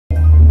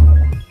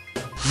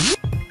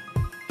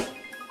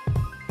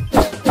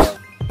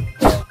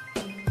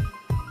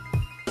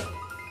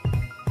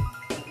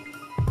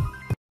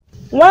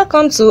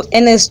Welcome to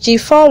NSG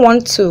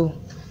 412,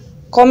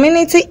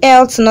 Community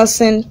Health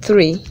Nursing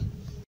 3,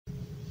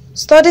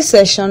 Study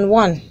Session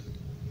 1,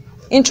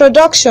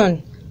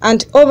 Introduction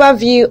and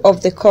Overview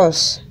of the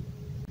course.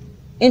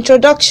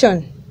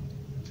 Introduction.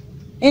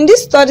 In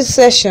this study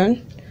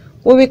session,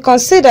 we will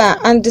consider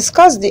and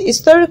discuss the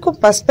historical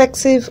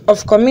perspective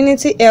of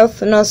community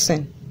health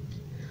nursing.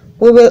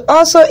 We will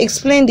also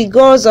explain the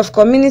goals of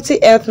community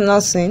health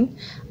nursing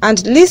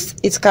and list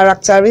its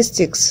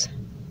characteristics.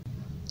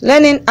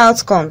 Learning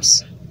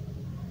outcomes.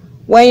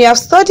 When you have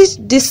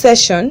studied this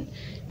session,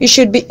 you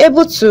should be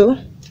able to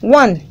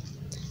 1.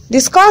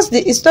 Discuss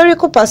the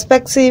historical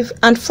perspective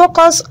and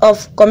focus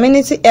of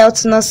community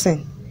health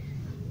nursing.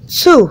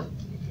 2.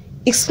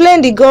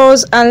 Explain the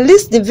goals and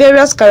list the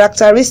various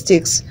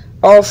characteristics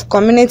of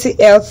community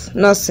health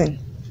nursing.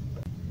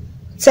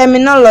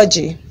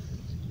 Terminology.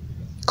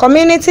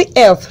 Community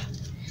health,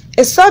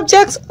 a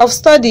subject of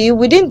study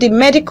within the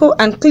medical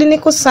and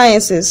clinical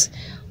sciences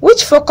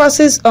which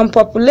focuses on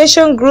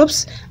population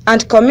groups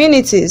and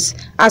communities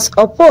as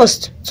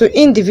opposed to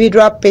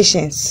individual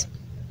patients.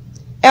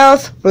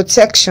 Health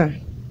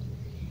protection,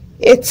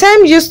 a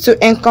term used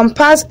to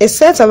encompass a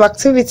set of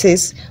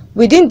activities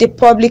within the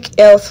public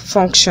health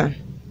function.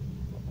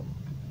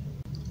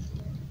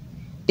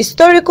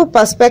 Historical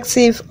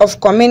perspective of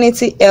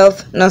community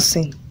health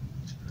nursing.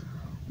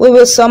 We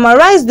will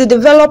summarize the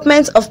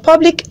development of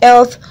public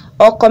health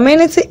or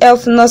community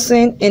health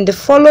nursing in the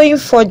following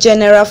 4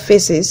 general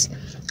phases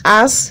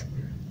as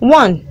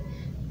 1.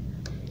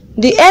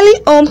 The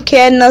early home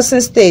care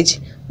nursing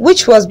stage,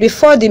 which was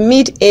before the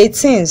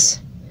mid-18s.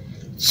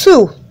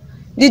 2.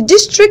 The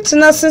district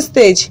nursing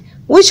stage,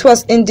 which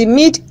was in the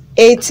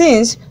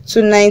mid-18s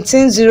to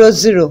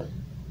 1900.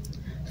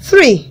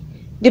 3.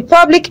 The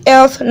public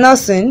health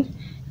nursing,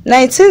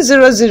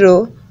 1900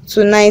 to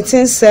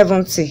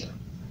 1970.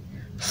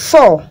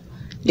 4.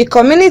 The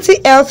community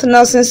health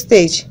nursing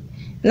stage,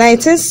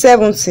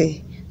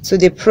 1970 to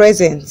the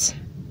present.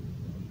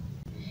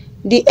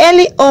 The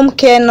early home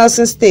care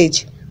nursing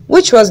stage,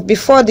 which was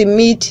before the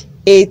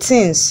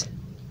mid-18s.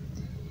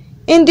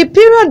 In the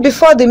period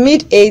before the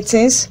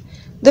mid-18s,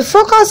 the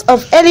focus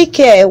of early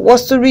care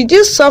was to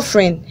reduce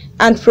suffering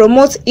and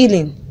promote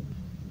healing.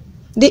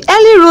 The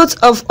early roots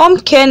of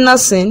home care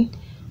nursing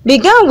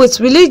began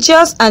with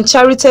religious and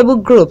charitable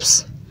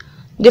groups.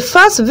 The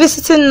first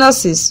visiting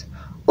nurses,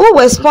 who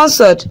were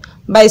sponsored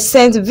by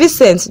Saint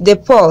Vincent de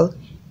Paul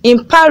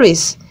in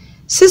Paris,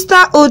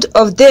 Sisterhood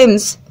of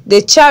Dames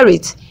de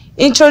Charite,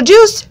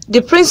 introduced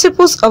the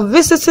principles of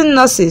visiting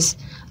nurses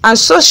and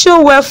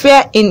social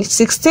welfare in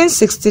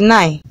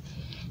 1669.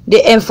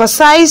 They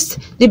emphasized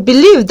the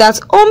belief that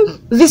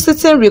home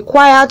visiting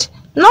required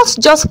not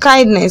just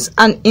kindness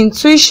and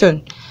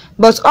intuition,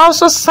 but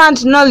also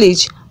sound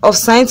knowledge of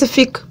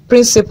scientific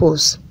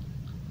principles.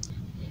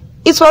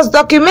 It was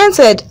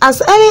documented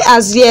as early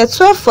as year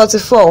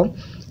 1244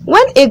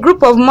 when a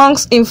group of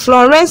monks in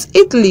Florence,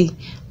 Italy,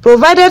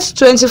 provided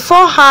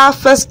 24-hour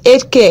first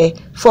aid care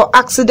for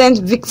accident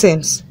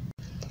victims.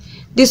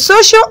 The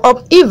social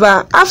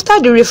upheaval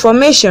after the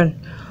Reformation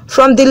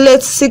from the late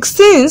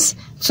 16th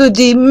to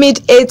the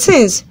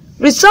mid-18th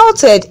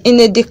resulted in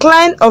a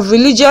decline of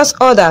religious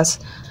orders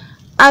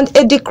and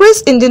a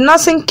decrease in the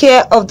nursing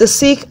care of the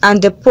sick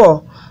and the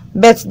poor,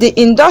 but the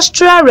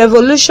Industrial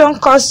Revolution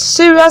caused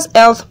serious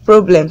health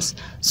problems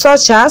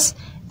such as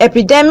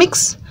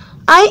epidemics,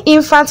 high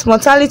infant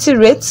mortality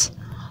rates,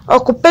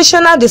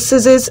 occupational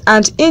diseases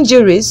and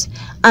injuries,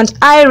 and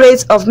high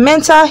rates of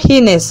mental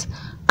illness,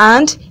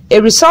 and a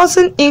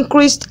resulting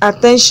increased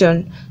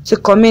attention to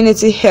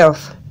community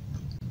health.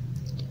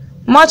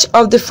 Much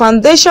of the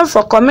foundation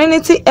for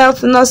community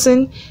health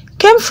nursing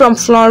came from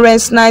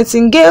Florence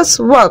Nightingale's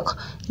work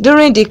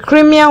during the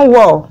Crimean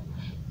War,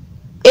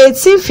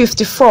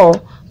 1854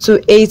 to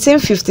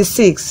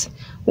 1856,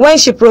 when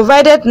she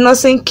provided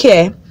nursing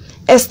care,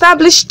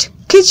 established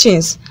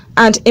kitchens,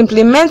 and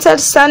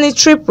implemented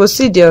sanitary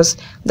procedures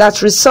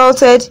that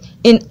resulted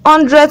in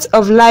hundreds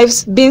of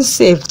lives being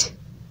saved.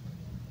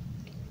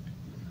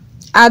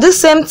 At the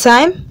same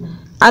time,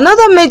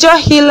 another major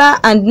healer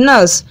and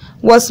nurse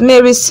was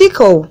Mary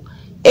Seacole,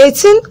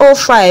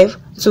 1805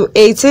 to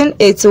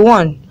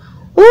 1881,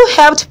 who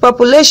helped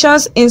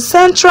populations in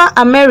Central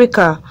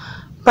America,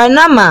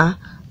 Panama,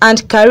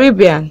 and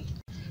Caribbean.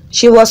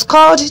 She was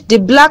called the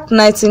Black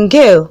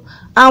Nightingale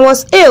and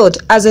was hailed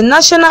as a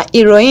national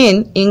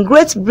heroine in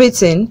Great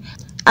Britain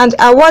and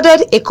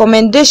awarded a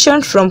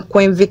commendation from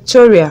Queen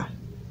Victoria.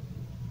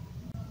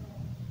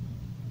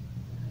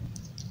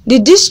 The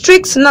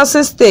district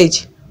nursing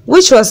stage,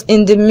 which was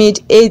in the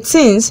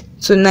mid-18s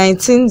to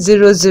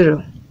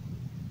 1900.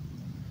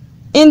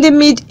 In the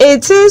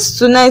mid-18s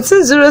to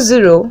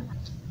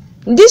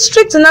 1900,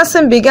 district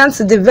nursing began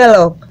to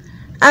develop,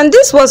 and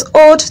this was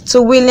owed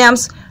to William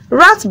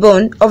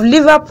Rathbone of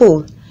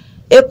Liverpool,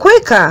 a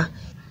Quaker.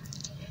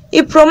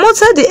 He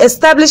promoted the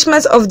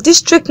establishment of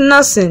district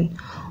nursing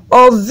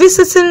or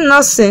visiting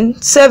nursing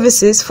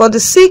services for the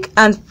sick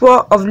and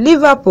poor of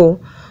Liverpool,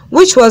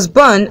 which was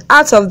born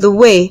out of the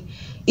way.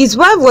 His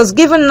wife was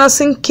given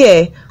nursing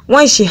care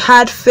when she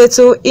had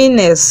fatal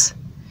illness.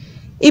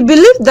 He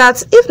believed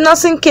that if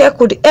nursing care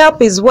could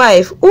help his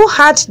wife, who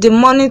had the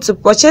money to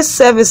purchase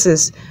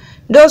services,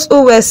 those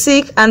who were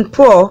sick and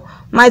poor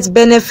might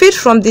benefit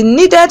from the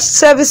needed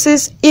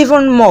services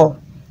even more.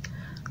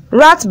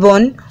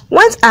 Rathbone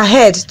went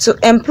ahead to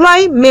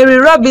employ Mary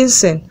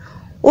Robinson,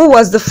 who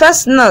was the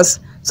first nurse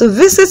to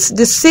visit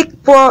the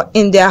sick poor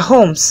in their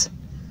homes.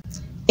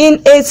 In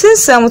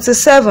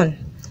 1877,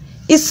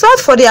 he sought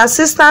for the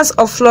assistance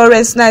of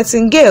Florence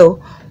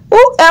Nightingale,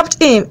 who helped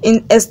him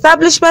in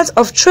establishment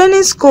of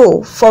training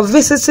school for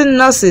visiting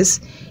nurses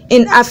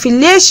in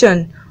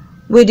affiliation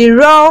with the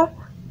Royal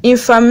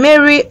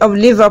Infirmary of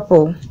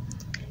Liverpool.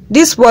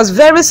 This was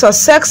very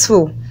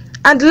successful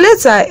and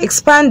later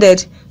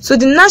expanded to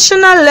the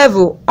national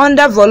level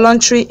under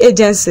voluntary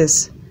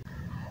agencies.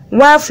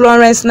 While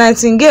Florence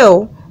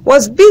Nightingale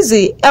was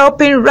busy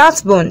helping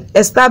Rathbone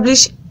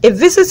establish a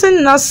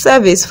visiting nurse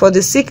service for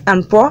the sick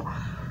and poor,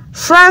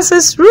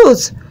 Frances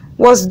Ruth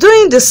was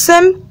doing the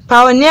same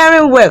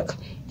pioneering work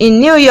in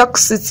New York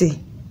City.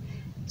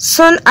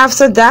 Soon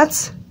after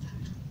that,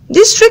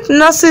 district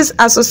nurses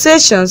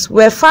associations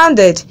were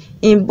founded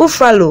in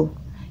Buffalo,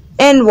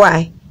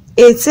 NY,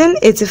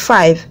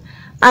 1885,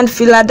 and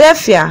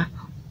Philadelphia,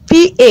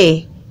 PA,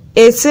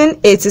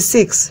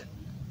 1886.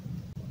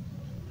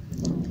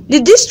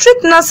 The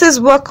district nurses'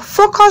 work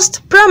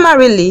focused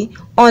primarily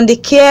on the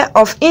care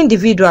of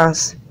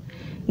individuals.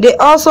 They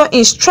also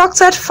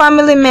instructed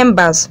family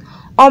members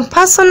on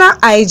personal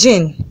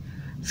hygiene.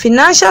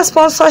 Financial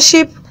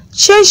sponsorship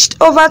changed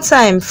over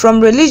time from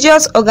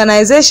religious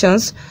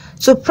organizations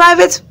to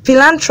private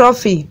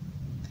philanthropy.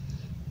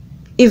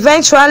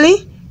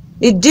 Eventually,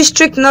 the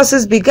district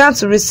nurses began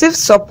to receive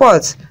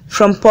support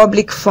from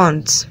public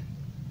funds.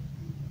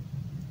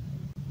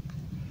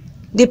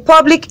 The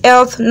public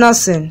health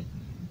nursing,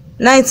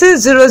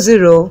 1900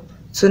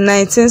 to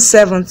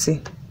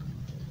 1970.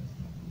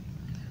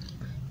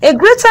 A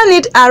greater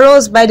need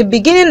arose by the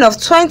beginning of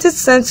the 20th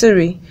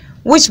century,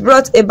 which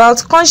brought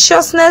about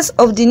consciousness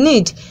of the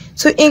need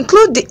to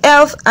include the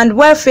health and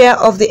welfare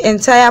of the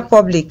entire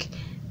public,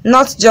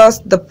 not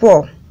just the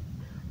poor.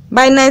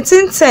 By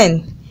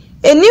 1910,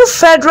 a new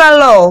federal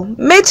law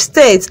made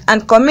states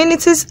and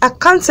communities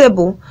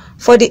accountable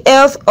for the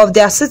health of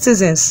their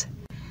citizens.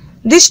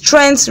 These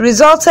trends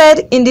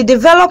resulted in the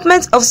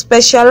development of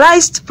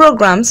specialized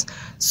programs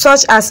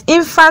such as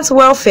infant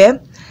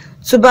welfare,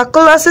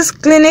 tuberculosis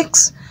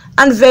clinics,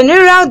 and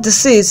venereal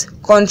disease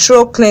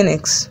control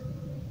clinics.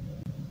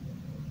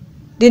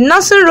 The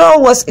nursing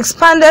role was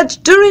expanded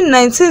during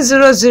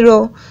 1900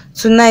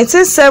 to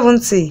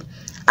 1970,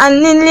 and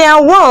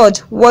Lillian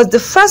Ward was the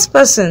first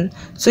person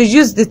to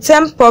use the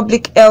term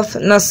public health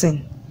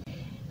nursing.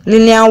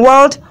 Lillian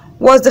Ward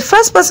was the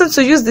first person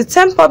to use the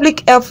term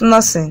public health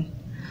nursing.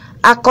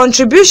 Her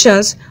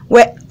contributions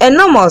were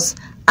enormous,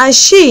 and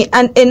she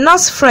and a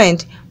nurse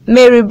friend,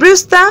 Mary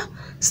Brewster,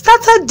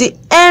 started the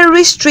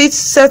Henry Street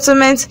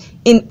Settlement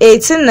in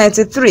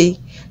 1893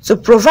 to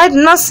provide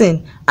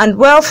nursing and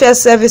welfare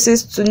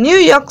services to New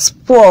York's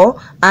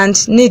poor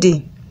and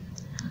needy.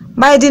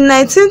 By the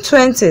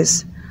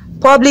 1920s,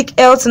 public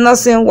health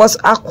nursing was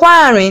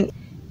acquiring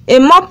a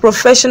more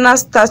professional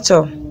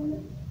stature.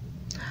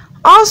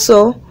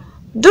 Also,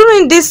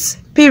 during this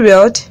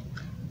period,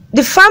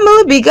 the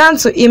family began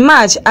to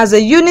emerge as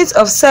a unit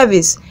of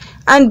service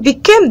and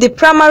became the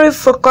primary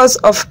focus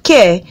of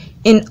care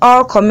in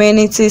all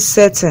community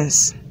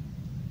settings.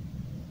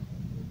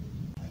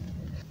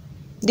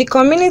 The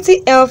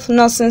community health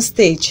nursing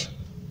stage,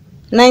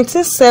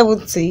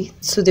 1970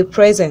 to the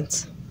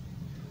present.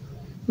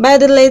 By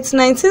the late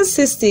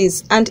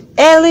 1960s and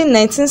early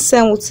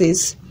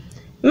 1970s,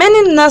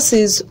 many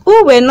nurses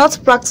who were not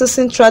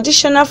practicing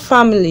traditional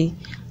family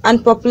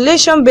and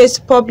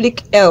population-based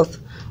public health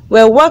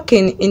were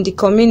working in the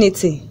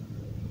community.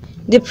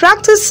 The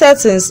practice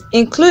settings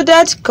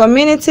included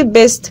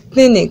community-based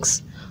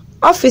clinics,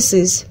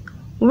 offices,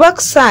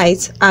 work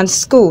sites, and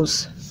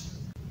schools.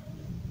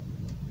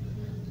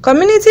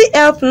 Community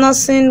health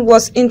nursing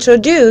was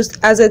introduced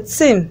as a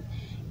theme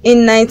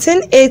in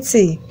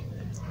 1980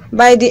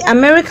 by the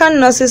American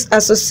Nurses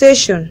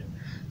Association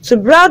to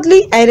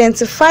broadly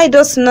identify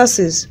those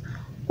nurses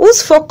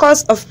whose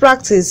focus of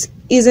practice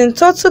is in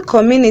total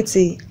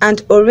community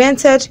and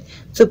oriented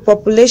to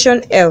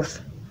population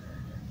health.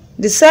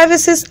 The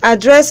services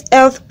address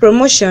health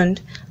promotion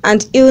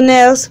and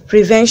illness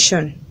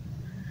prevention.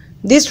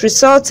 This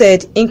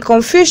resulted in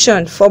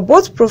confusion for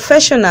both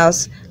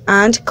professionals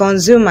and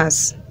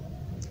consumers.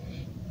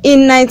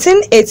 In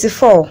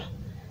 1984,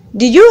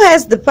 the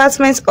U.S.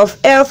 Department of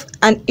Health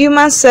and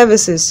Human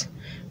Services,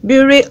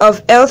 Bureau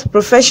of Health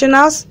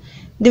Professionals,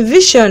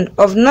 Division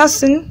of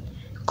Nursing,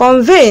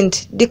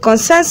 convened the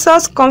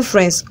Consensus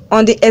Conference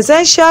on the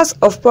Essentials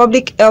of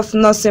Public Health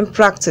Nursing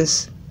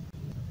Practice.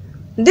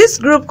 This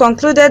group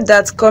concluded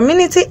that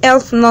community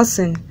health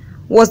nursing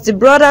was the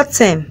broader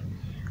term,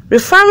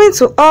 referring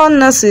to all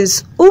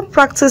nurses who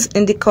practice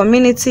in the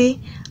community,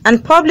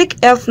 and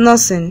public health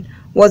nursing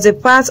was a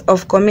part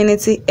of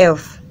community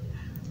health.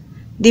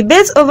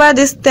 Debate over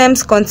these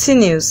terms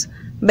continues,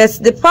 but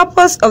the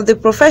purpose of the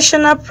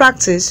professional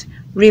practice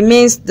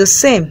remains the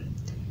same.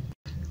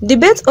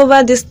 Debate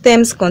over these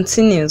terms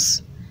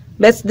continues,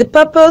 but the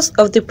purpose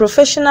of the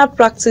professional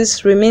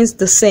practice remains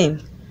the same,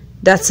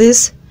 that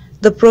is,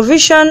 the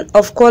provision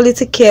of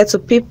quality care to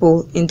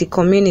people in the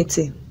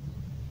community.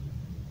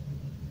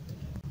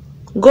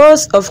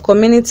 Goals of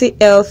community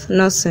health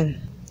nursing.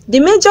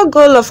 The major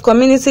goal of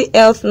community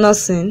health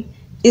nursing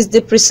is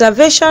the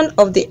preservation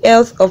of the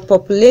health of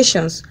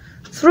populations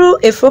through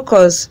a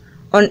focus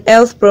on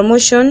health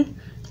promotion,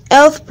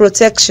 health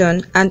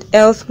protection, and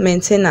health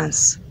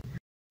maintenance.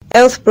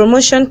 Health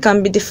promotion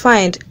can be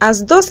defined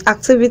as those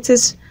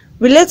activities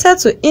related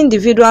to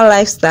individual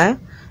lifestyle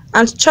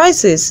and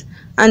choices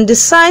and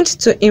designed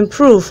to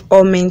improve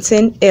or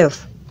maintain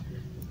health.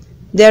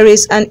 There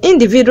is an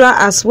individual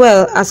as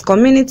well as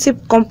community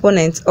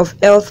component of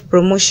health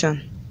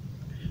promotion.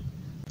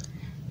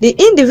 The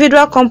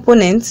individual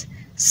component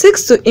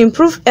seeks to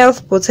improve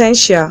health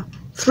potential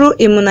through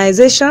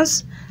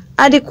immunizations,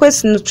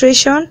 adequate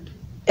nutrition,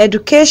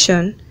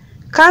 education,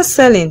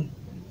 counseling,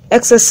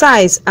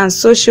 exercise, and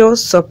social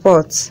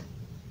support.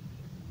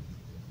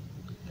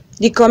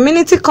 The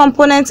community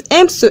component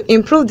aims to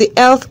improve the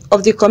health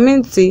of the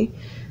community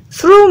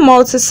through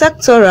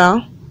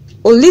multi-sectoral,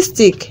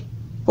 holistic,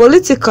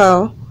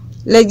 political,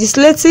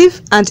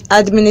 legislative, and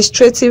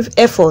administrative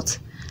efforts,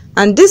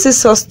 and this is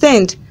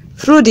sustained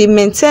through the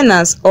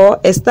maintenance or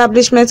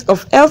establishment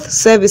of health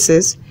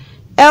services,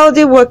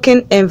 healthy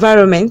working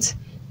environment,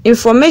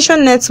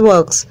 information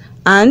networks,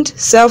 and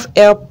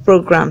self-help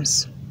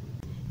programs.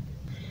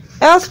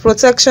 Health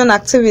protection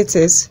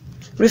activities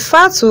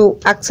refer to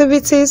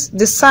activities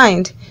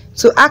designed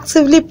to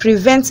actively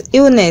prevent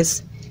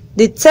illness,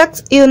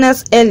 detect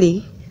illness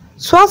early,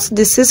 thwart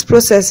disease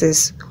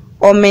processes,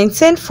 or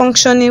maintain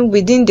functioning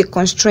within the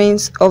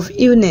constraints of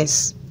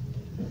illness.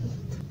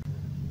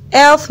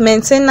 Health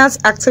maintenance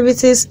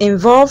activities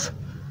involve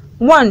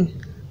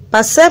 1.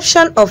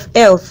 Perception of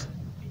health.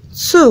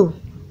 2.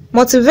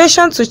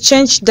 Motivation to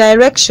change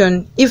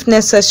direction if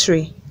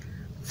necessary.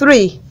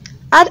 3.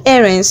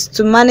 Adherence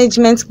to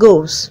management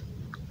goals.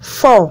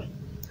 4.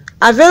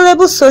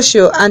 Available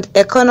social and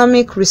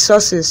economic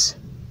resources.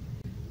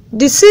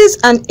 Disease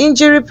and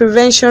injury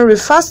prevention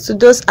refers to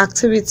those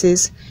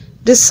activities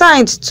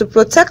designed to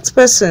protect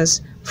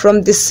persons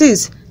from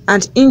disease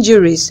and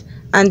injuries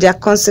and their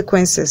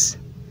consequences.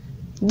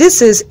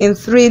 This is in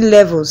 3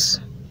 levels.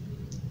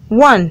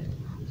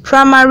 1.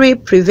 Primary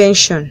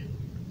prevention.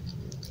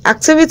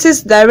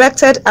 Activities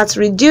directed at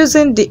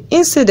reducing the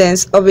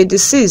incidence of a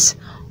disease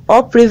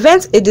or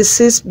prevent a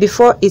disease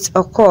before it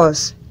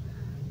occurs.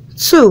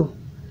 2.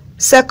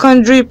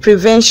 Secondary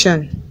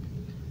prevention.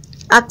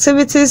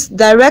 Activities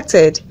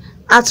directed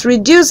at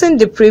reducing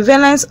the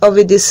prevalence of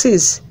a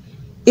disease.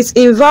 It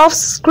involves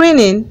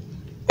screening,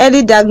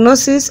 early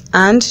diagnosis,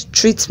 and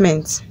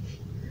treatment.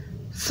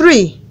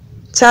 3.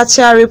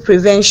 Tertiary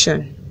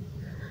prevention.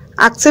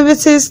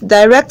 Activities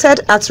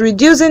directed at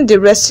reducing the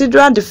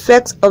residual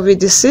defects of a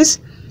disease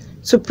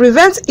to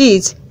prevent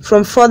it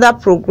from further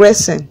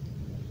progressing.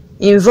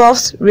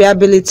 Involves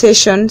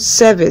rehabilitation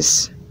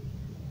service.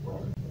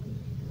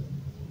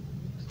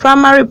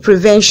 Primary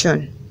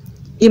prevention,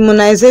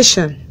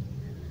 immunization.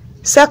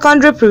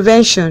 Secondary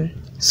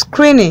prevention,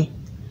 screening.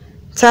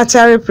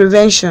 Tertiary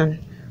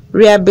prevention,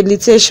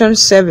 rehabilitation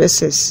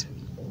services.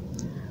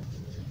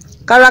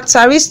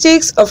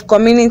 Characteristics of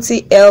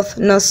community health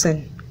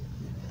nursing.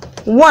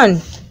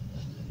 1.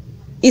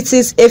 It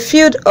is a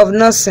field of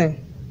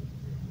nursing.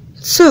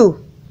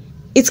 2.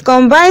 It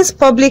combines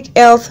public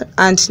health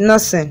and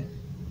nursing.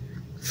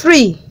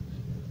 3.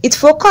 It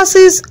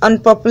focuses on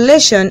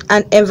population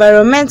and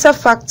environmental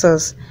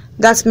factors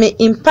that may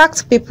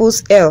impact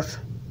people's health.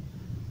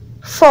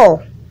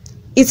 4.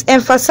 It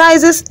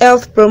emphasizes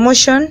health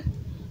promotion,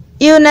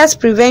 illness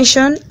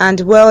prevention, and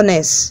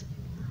wellness.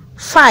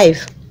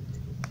 5.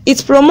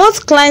 It promotes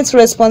client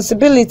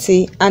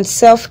responsibility and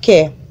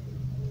self-care.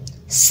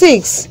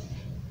 6.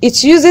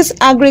 It uses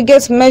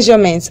aggregate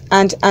measurements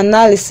and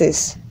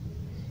analysis.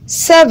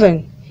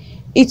 7.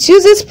 It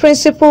uses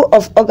principle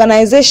of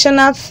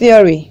organizational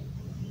theory.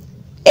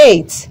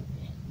 8.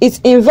 It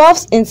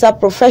involves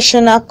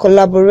interprofessional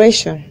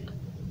collaboration.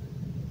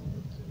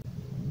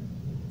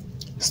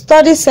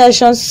 Study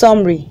session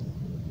summary.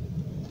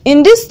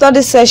 In this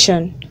study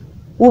session,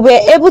 we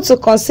were able to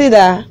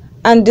consider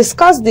and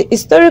discuss the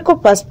historical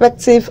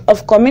perspective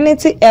of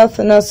community health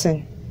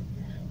nursing.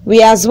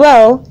 We as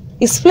well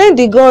explained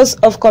the goals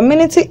of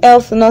community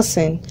health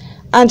nursing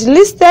and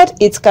listed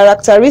its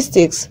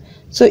characteristics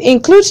to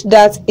include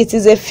that it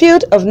is a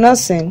field of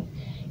nursing,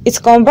 it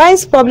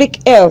combines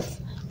public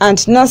health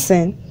and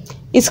nursing,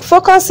 it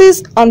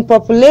focuses on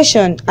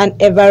population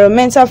and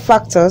environmental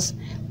factors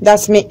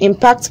that may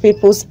impact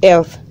people's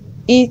health,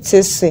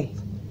 etc.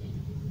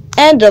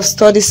 End of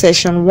study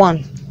session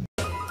 1.